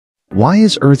Why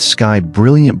is Earth's sky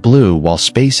brilliant blue while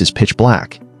space is pitch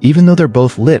black, even though they're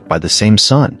both lit by the same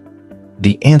sun?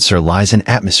 The answer lies in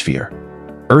atmosphere.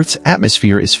 Earth's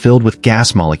atmosphere is filled with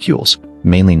gas molecules,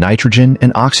 mainly nitrogen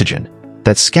and oxygen,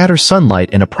 that scatter sunlight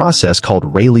in a process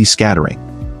called Rayleigh scattering.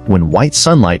 When white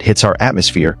sunlight hits our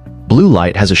atmosphere, blue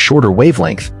light has a shorter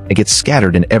wavelength and gets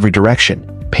scattered in every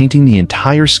direction, painting the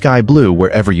entire sky blue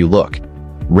wherever you look.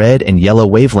 Red and yellow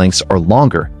wavelengths are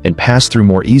longer and pass through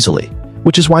more easily,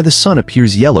 which is why the sun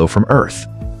appears yellow from Earth.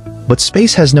 But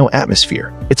space has no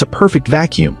atmosphere. It's a perfect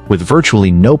vacuum with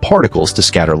virtually no particles to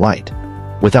scatter light.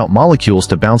 Without molecules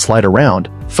to bounce light around,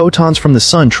 photons from the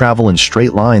sun travel in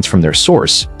straight lines from their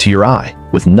source to your eye,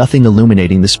 with nothing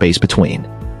illuminating the space between.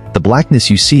 The blackness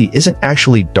you see isn't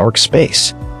actually dark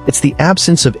space. It's the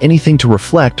absence of anything to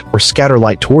reflect or scatter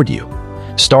light toward you.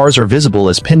 Stars are visible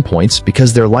as pinpoints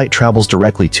because their light travels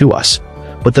directly to us,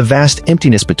 but the vast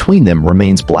emptiness between them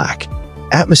remains black.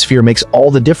 Atmosphere makes all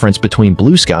the difference between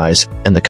blue skies and the